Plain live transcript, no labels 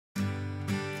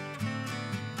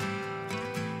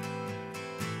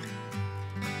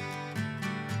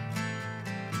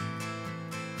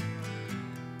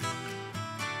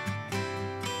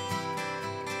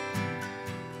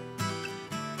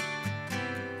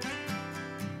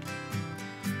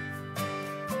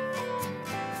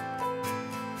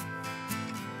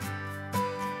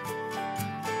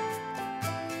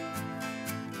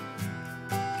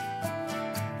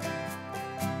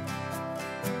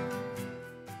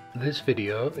This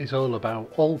video is all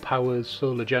about Allpowers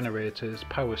Solar Generators,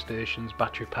 power stations,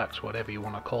 battery packs, whatever you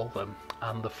want to call them,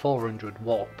 and the 400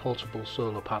 watt portable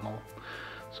solar panel.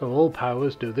 So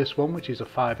Allpowers do this one, which is a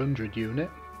 500 unit,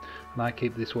 and I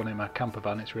keep this one in my camper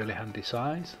van. It's really handy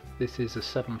size. This is a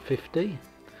 750.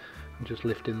 I'm just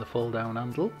lifting the fold down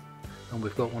handle, and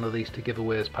we've got one of these to give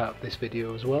away as part of this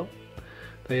video as well.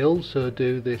 They also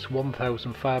do this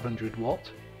 1500 watt,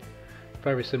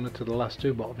 very similar to the last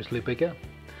two but obviously bigger.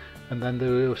 And then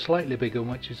there are a slightly bigger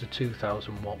one, which is a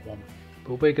 2000 watt one.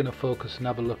 But we're going to focus and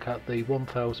have a look at the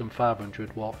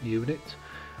 1500 watt unit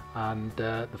and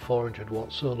the 400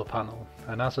 watt solar panel.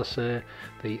 And as I say,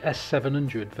 the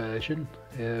S700 version,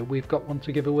 we've got one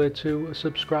to give away to a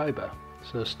subscriber.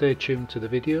 So stay tuned to the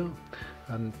video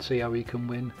and see how you can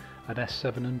win an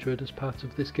S700 as part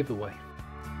of this giveaway.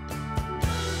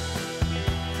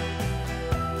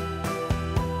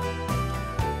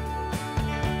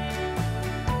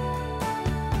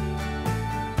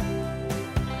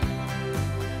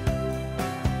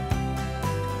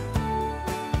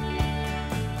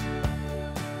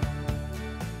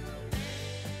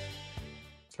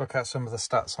 Look at some of the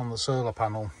stats on the solar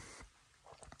panel.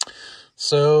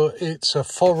 So it's a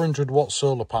 400 watt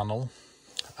solar panel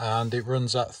and it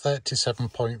runs at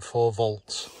 37.4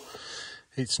 volts.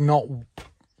 It's not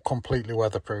completely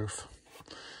weatherproof,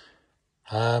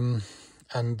 and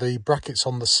the brackets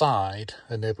on the side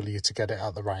enable you to get it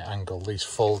at the right angle, these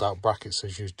fold out brackets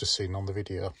as you've just seen on the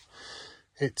video.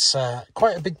 It's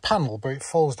quite a big panel, but it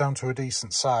folds down to a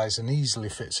decent size and easily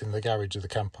fits in the garage of the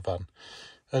camper van.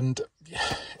 And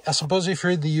I suppose if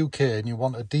you're in the UK and you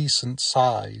want a decent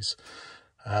size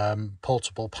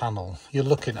portable panel, you're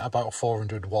looking at about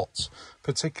 400 watts,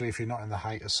 particularly if you're not in the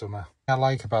height of summer. What I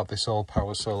like about this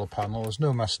Allpowers solar panel, there's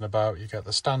no messing about. You get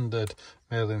the standard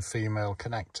male and female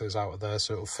connectors out of there,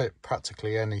 so it'll fit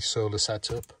practically any solar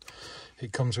setup.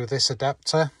 It comes with this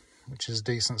adapter, which is a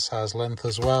decent size length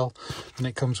as well, and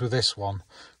it comes with this one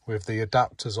with the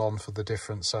adapters on for the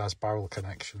different size barrel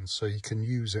connections, so you can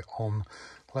use it on,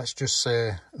 let's just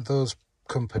say, those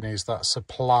companies that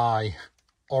supply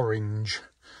orange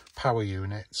power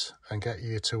units and get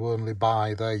you to only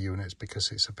buy their units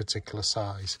because it's a particular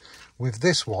size. With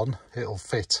this one, it'll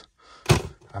fit,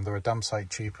 and they're a damn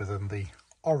sight cheaper than the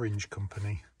orange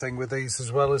company. Thing with these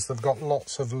as well is they've got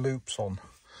lots of loops on,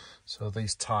 so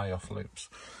these tie-off loops.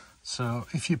 So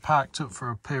if you're parked up for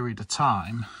a period of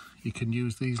time, you can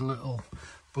use these little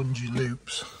bungee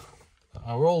loops that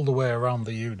are all the way around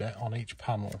the unit on each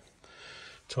panel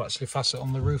to actually fasten it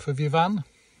on the roof of your van,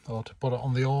 or to put it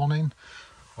on the awning,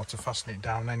 or to fasten it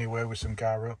down anywhere with some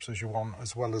guy ropes as you want,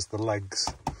 as well as the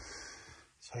legs.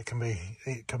 So it can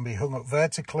be hung up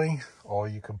vertically, or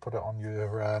you can put it on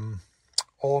your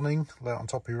awning, lay it on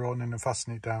top of your awning and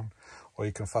fasten it down, or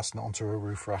you can fasten it onto a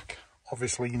roof rack.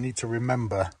 Obviously you need to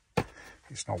remember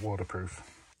it's not waterproof.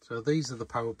 So these are the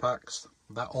power packs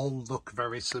that all look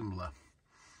very similar.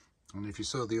 And if you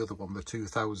saw the other one, the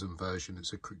 2000 version,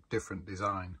 it's a different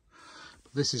design.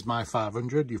 But this is my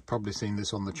 500. You've probably seen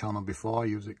this on the channel before. I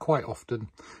use it quite often.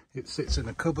 It sits in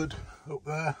a cupboard up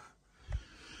there.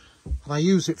 And I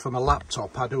use it for my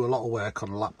laptop. I do a lot of work on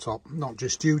a laptop, not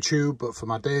just YouTube, but for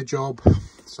my day job.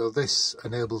 So this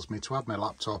enables me to have my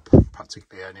laptop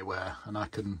practically anywhere, and I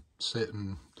can sit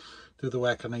and do the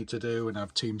work I need to do and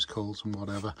have Teams calls and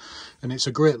whatever. And it's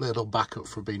a great little backup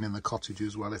for being in the cottage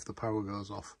as well if the power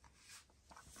goes off.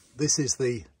 This is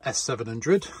the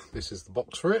S700. This is the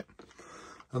box for it.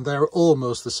 And they're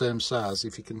almost the same size.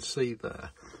 If you can see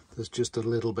there, there's just a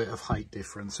little bit of height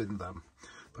difference in them,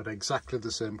 but exactly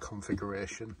the same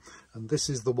configuration. And this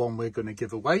is the one we're going to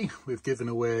give away. We've given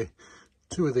away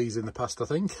two of these in the past, I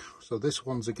think. So this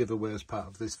one's a giveaway as part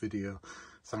of this video,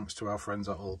 thanks to our friends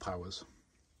at Allpowers.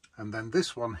 And then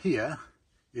this one here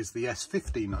is the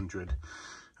S1500.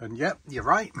 And yep, you're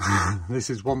right. This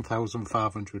is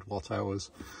 1500 watt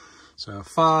hours. So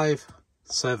 5,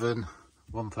 7,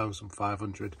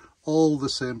 1500, all the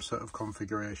same sort of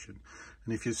configuration.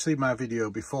 And if you've seen my video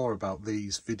before about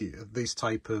these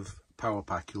type of power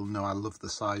pack, you'll know I love the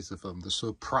size of them. They're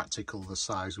so practical, the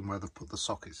size and where they've put the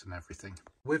sockets and everything.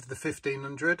 With the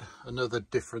 1500, another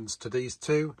difference to these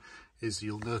two is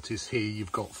you'll notice here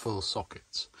you've got 4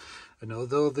 sockets. And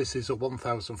although this is a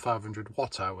 1500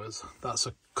 watt hours, that's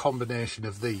a combination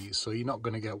of these. So you're not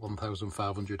going to get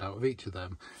 1500 out of each of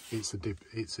them. It's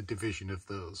a division of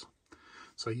those.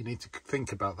 So you need to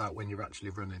think about that when you're actually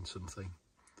running something.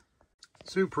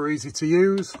 Super easy to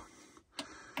use.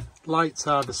 Lights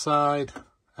either side.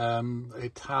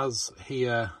 It has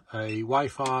here a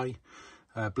Wi-Fi,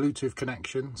 Bluetooth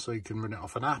connection, so you can run it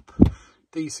off an app,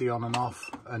 DC on and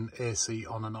off, and AC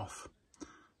on and off.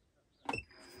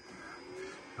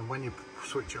 and when you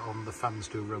switch it on, the fans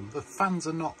do run. The fans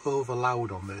are not over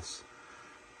loud on this,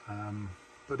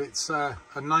 but it's a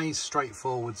nice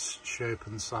straightforward shape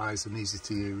and size and easy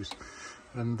to use,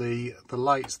 and the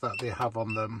lights that they have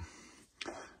on them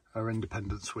are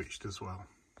independent switched as well.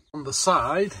 On the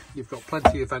side, you've got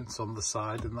plenty of vents on the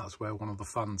side, and that's where one of the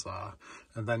fans are.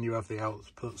 And then you have the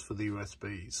outputs for the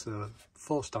USBs. So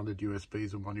 4 standard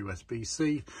USBs and 1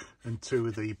 USB-C, and 2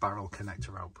 of the barrel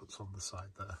connector outputs on the side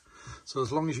there. So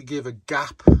as long as you give a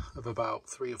gap of about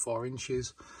 3 or 4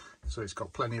 inches, so it's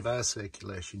got plenty of air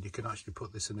circulation, you can actually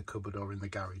put this in a cupboard or in the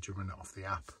garage and run it off the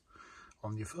app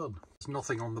on your phone. There's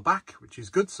nothing on the back, which is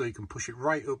good, so you can push it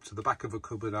right up to the back of a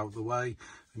cupboard out the way,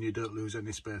 and you don't lose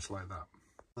any space like that.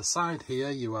 The side here,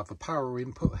 you have a power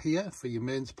input here for your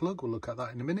mains plug. We'll look at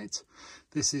that in a minute.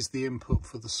 This is the input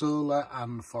for the solar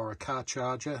and for a car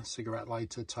charger, cigarette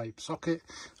lighter type socket.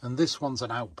 And this one's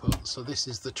an output. So this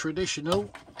is the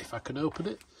traditional, if I can open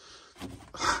it.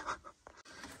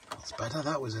 That's better,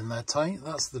 that was in there tight.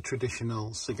 That's the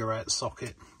traditional cigarette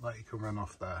socket that you can run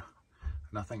off there.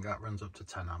 And I think that runs up to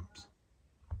 10 amps.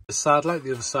 This side, like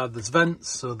the other side, there's vents.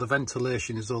 So the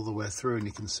ventilation is all the way through, and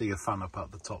you can see a fan up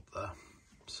at the top there.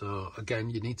 So again,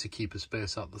 you need to keep a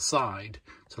space at the side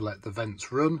to let the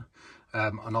vents run,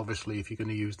 and obviously if you're going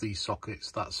to use these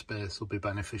sockets, that space will be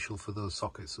beneficial for those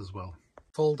sockets as well.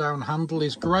 Fold down handle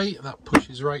is great. That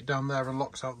pushes right down there and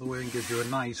locks out the way and gives you a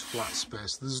nice flat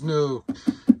space. There's no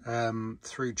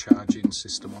through charging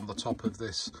system on the top of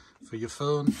this for your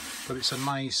phone, but it's a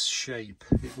nice shape.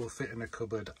 It will fit in a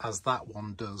cupboard, as that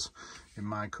one does in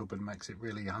my cupboard. Makes it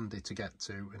really handy to get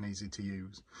to and easy to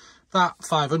use. That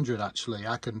 500 actually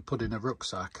I can put in a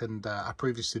rucksack, and I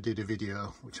previously did a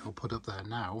video which I'll put up there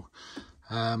now,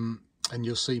 and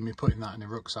you'll see me putting that in a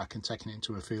rucksack and taking it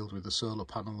into a field with a solar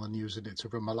panel and using it to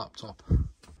run my laptop.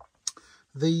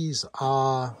 These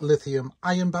are lithium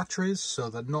ion batteries, so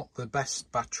they're not the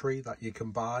best battery that you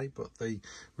can buy, but they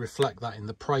reflect that in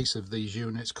the price of these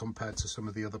units compared to some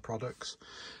of the other products.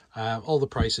 All the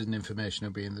prices and information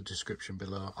will be in the description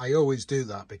below. I always do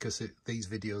that because these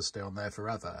videos stay on there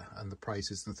forever and the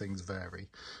prices and things vary.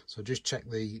 So just check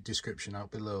the description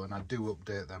out below, and I do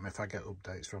update them if I get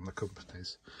updates from the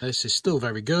companies. This is still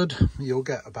very good. You'll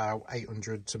get about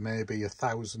 800 to maybe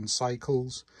 1,000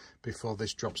 cycles before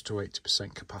this drops to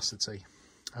 80% capacity.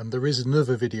 And there is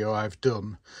another video I've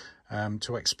done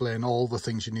to explain all the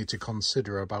things you need to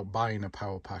consider about buying a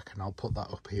power pack, and I'll put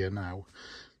that up here now.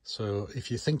 So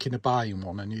if you're thinking of buying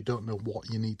one and you don't know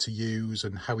what you need to use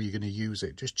and how you're going to use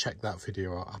it, just check that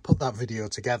video out. I put that video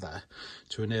together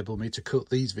to enable me to cut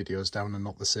these videos down and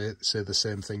not say the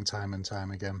same thing time and time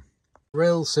again.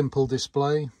 Real simple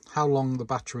display, how long the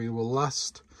battery will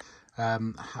last,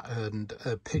 and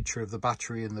a picture of the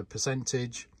battery and the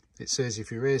percentage. It says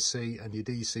if your AC and your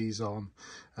DC is on,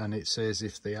 and it says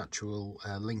if the actual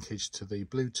linkage to the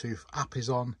Bluetooth app is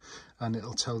on, and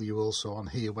it'll tell you also on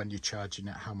here when you're charging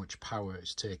it how much power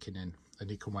it's taking in,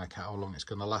 and you can work out how long it's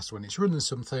going to last when it's running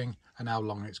something and how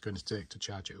long it's going to take to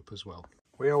charge it up as well.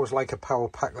 We always like a power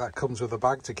pack that comes with a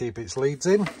bag to keep its leads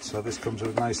in, so this comes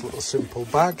with a nice little simple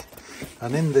bag,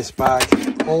 and in this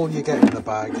bag all you get in the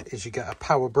bag is you get a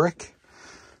power brick.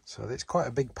 So it's quite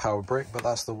a big power brick, but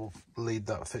that's the lead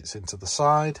that fits into the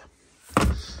side.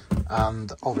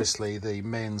 And obviously the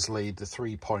mains lead, the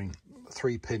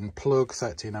 3-pin plug,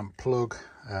 13 amp plug.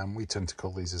 We tend to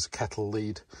call these as a kettle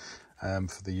lead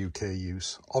for the UK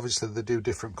use. Obviously they do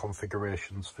different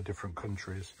configurations for different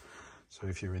countries. So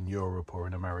if you're in Europe or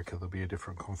in America, there'll be a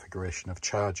different configuration of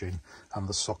charging and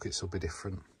the sockets will be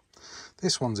different.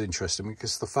 This one's interesting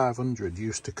because the 500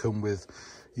 used to come with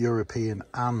European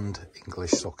and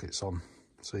English sockets on,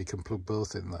 so you can plug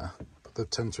both in there, but they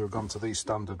tend to have gone to these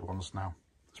standard ones now.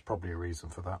 There's probably a reason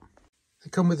for that. They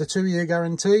come with a 2-year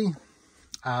guarantee,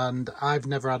 and I've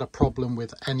never had a problem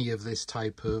with any of this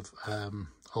type of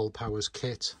Allpowers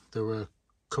kit. They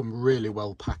come really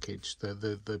well packaged.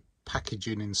 The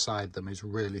packaging inside them is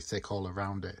really thick all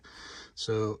around it,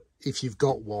 so if you've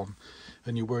got one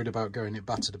and you're worried about getting it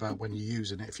battered about when you're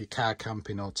using it, if you're car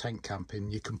camping or tent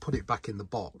camping, you can put it back in the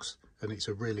box, and it's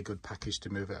a really good package to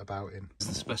move it about in.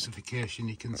 The specification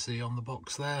you can see on the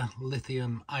box there,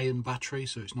 lithium ion battery,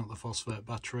 so it's not the phosphate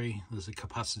battery. There's a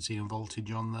capacity and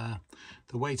voltage on there.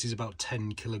 The weight is about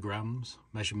 10 kilograms.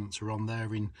 Measurements are on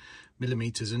there in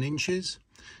millimeters and inches.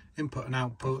 Input and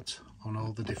output on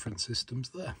all the different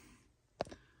systems there.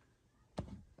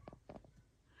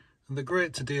 And they're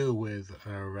great to deal with,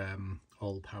 our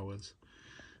Allpowers.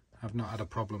 I've not had a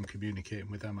problem communicating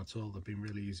with them at all. They've been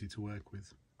really easy to work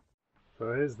with.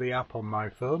 So here's the app on my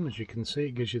phone. As you can see,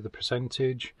 it gives you the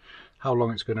percentage, how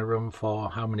long it's going to run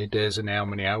for, how many days and how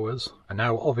many hours. And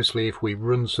now obviously if we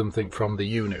run something from the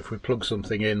unit, if we plug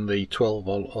something in the 12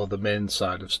 volt or the main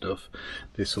side of stuff,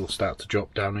 this will start to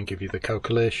drop down and give you the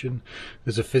calculation.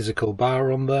 There's a physical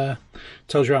bar on there. It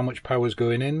tells you how much power is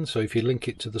going in. So if you link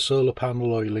it to the solar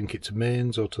panel, or you link it to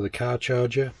mains or to the car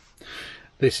charger,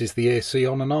 this is the AC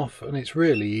on and off, and it's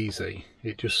really easy.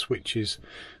 It just switches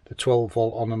the 12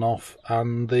 volt on and off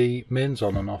and the mains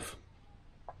on and off.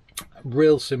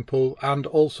 Real simple, and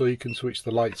also you can switch the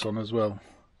lights on as well.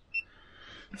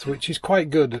 So, which is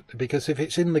quite good, because if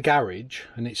it's in the garage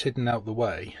and it's hidden out the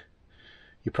way,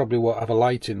 you probably won't have a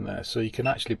light in there. So you can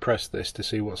actually press this to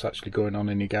see what's actually going on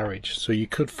in your garage. So you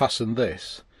could fasten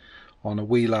this on a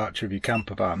wheel arch of your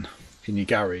camper van in your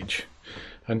garage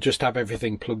and just have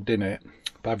everything plugged in it.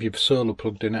 Have your solar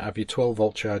plugged in it, have your 12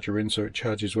 volt charger in so it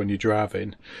charges when you're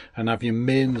driving, and have your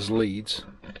mains leads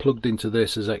plugged into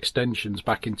this as extensions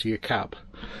back into your cab,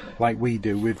 like we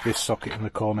do with this socket in the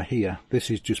corner here.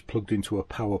 This is just plugged into a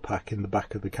power pack in the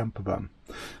back of the camper van.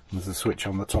 And there's a switch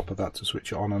on the top of that to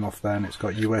switch it on and off there, and it's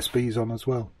got USBs on as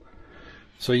well.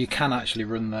 So you can actually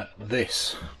run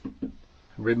this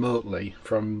remotely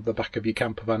from the back of your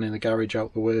camper van in the garage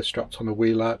out the way, strapped on a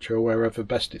wheel arch or wherever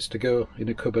best it's to go, in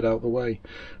a cupboard out the way,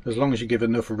 as long as you give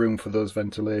enough room for those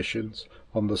ventilations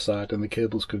on the side and the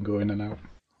cables can go in and out.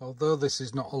 Although this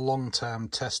is not a long-term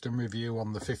test and review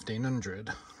on the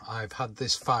 1500, I've had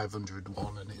this 500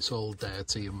 one, and it's all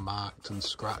dirty and marked and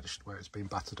scratched where it's been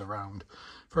battered around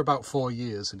for about 4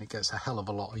 years, and it gets a hell of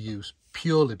a lot of use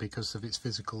purely because of its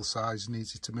physical size and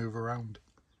easy to move around.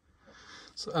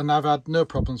 So, and I've had no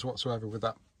problems whatsoever with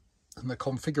that. And the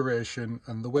configuration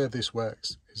and the way this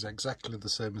works is exactly the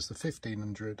same as the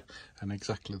 1500 and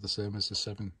exactly the same as the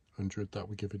 700 that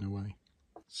we're giving away.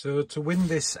 So to win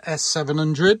this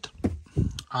S700,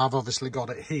 I've obviously got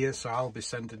it here, so I'll be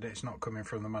sending it. It's not coming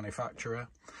from the manufacturer.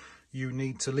 You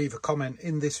need to leave a comment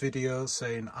in this video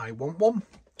saying I want one.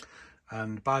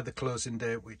 And by the closing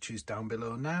date, which is down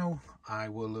below now, I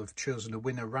will have chosen a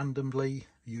winner randomly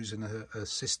using a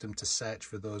system to search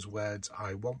for those words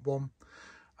I want one,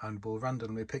 and we'll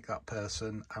randomly pick that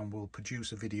person and we'll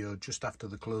produce a video just after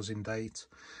the closing date,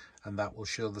 and that will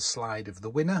show the slide of the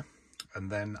winner,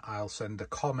 and then I'll send a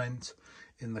comment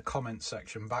in the comment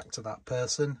section back to that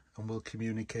person, and we'll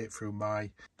communicate through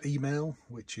my email,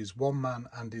 which is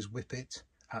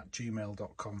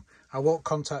onemanandhiswhippet@gmail.com. I won't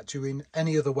contact you in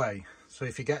any other way. So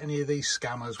if you get any of these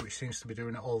scammers, which seems to be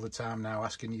doing it all the time now,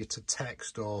 asking you to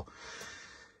text or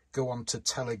go on to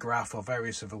Telegraph or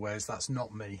various other ways, that's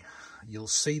not me. You'll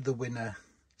see the winner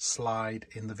slide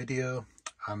in the video,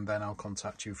 and then I'll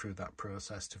contact you through that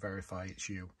process to verify it's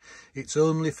you. It's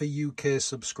only for UK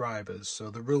subscribers. So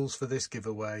the rules for this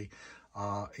giveaway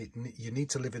are you need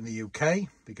to live in the UK,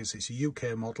 because it's a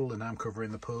UK model and I'm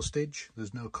covering the postage.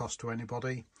 There's no cost to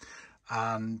anybody.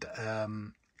 And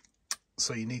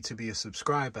so you need to be a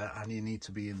subscriber and you need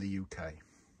to be in the UK.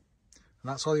 And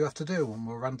that's all you have to do, and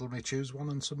we'll randomly choose one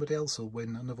and somebody else will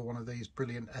win another one of these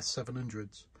brilliant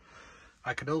S700s.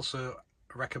 I could also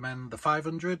recommend the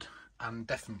 500 and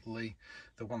definitely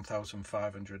the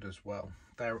 1500 as well.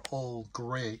 They're all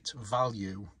great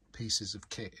value pieces of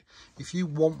kit. If you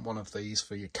want one of these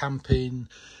for your camping,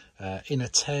 in a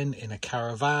tent, in a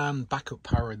caravan, backup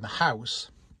power in the house,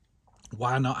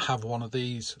 why not have one of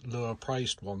these lower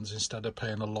priced ones instead of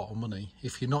paying a lot of money?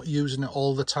 If you're not using it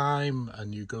all the time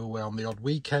and you go away on the odd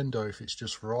weekend, or if it's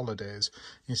just for holidays,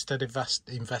 instead of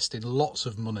investing lots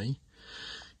of money,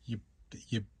 you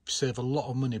save a lot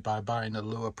of money by buying a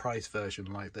lower price version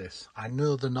like this. I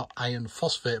know they're not iron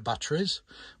phosphate batteries,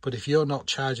 but if you're not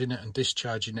charging it and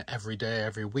discharging it every day,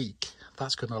 every week,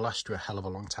 that's going to last you a hell of a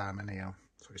long time anyhow.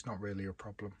 So it's not really a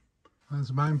problem.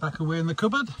 There's mine back away in the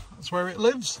cupboard. That's where it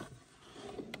lives.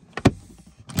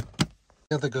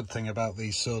 The other good thing about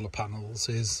these solar panels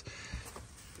is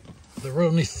they're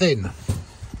only thin.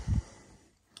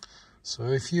 So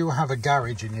if you have a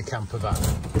garage in your camper van,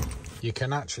 you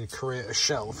can actually create a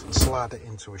shelf and slide it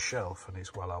into a shelf, and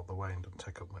it's well out the way and doesn't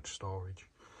take up much storage.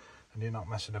 And you're not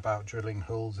messing about drilling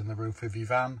holes in the roof of your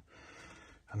van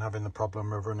and having the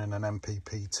problem of running an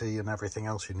MPPT and everything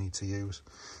else you need to use.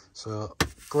 So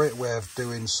great way of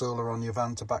doing solar on your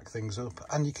van to back things up,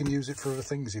 and you can use it for other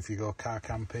things if you go car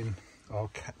camping or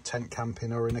tent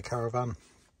camping or in a caravan.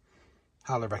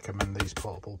 Highly recommend these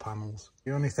portable panels.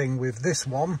 The only thing with this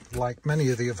one, like many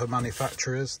of the other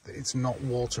manufacturers, it's not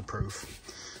waterproof.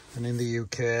 And in the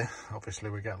UK, obviously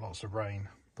we get lots of rain,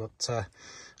 but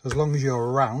as long as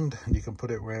you're around and you can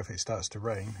put it where if it starts to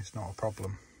rain, it's not a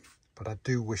problem. But I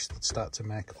do wish they'd start to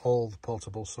make all the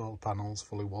portable solar panels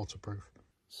fully waterproof.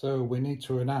 So we need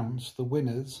to announce the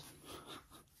winners.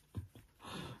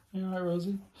 You all right,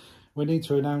 Rosie? We need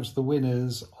to announce the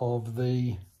winners of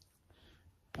the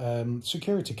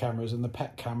security cameras and the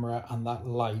pet camera and that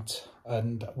light.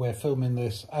 And we're filming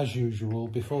this as usual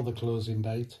before the closing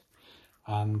date.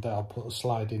 And I'll put a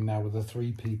slide in now with the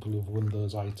 3 people who've won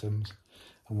those items.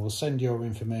 And we'll send your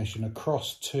information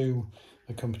across to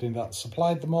the company that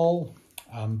supplied them all.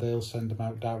 And they'll send them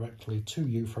out directly to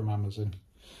you from Amazon.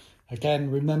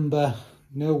 Again, remember,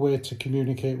 no way to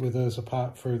communicate with us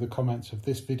apart through the comments of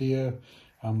this video,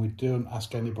 and we don't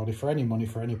ask anybody for any money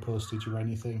for any postage or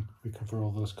anything. We cover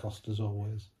all those costs as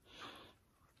always.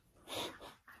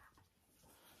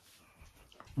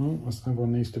 Oh, that's another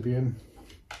one needs to be in.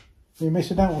 You're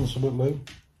missing out on something, Lou.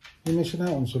 You're missing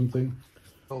out on something.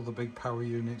 All the big power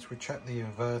units, we check the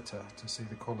inverter to see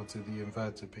the quality of the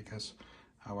inverter, because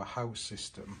our house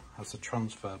system has a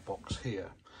transfer box here,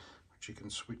 which you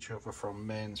can switch over from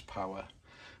mains power.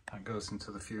 That goes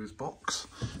into the fuse box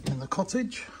in the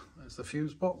cottage. There's the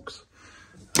fuse box.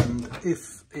 And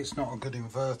if it's not a good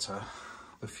inverter,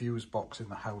 the fuse box in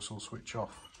the house will switch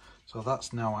off. So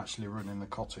that's now actually running the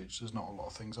cottage. There's not a lot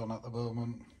of things on at the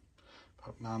moment,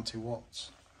 about 90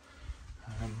 watts.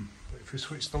 But if we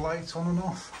switch the light on and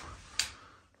off,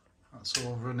 that's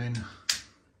all running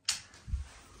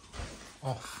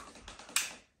off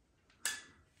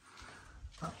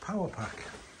that power pack.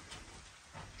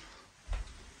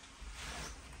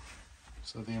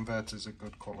 So the inverters are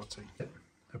good quality.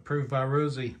 Approved by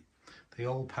Rosie, the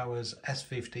Allpowers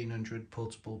S1500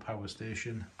 portable power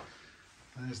station.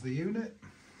 There's the unit,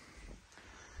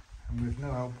 and with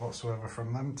no help whatsoever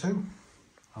from them too.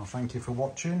 I'll thank you for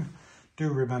watching. Do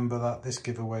remember that this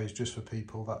giveaway is just for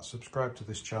people that subscribe to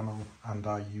this channel and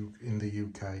are in the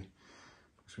UK,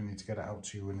 because we need to get it out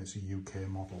to you, and it's a UK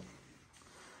model.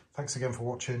 Thanks again for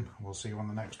watching. We'll see you on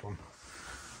the next one.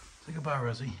 Say goodbye,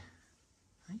 Rosie.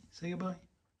 Hey, say goodbye.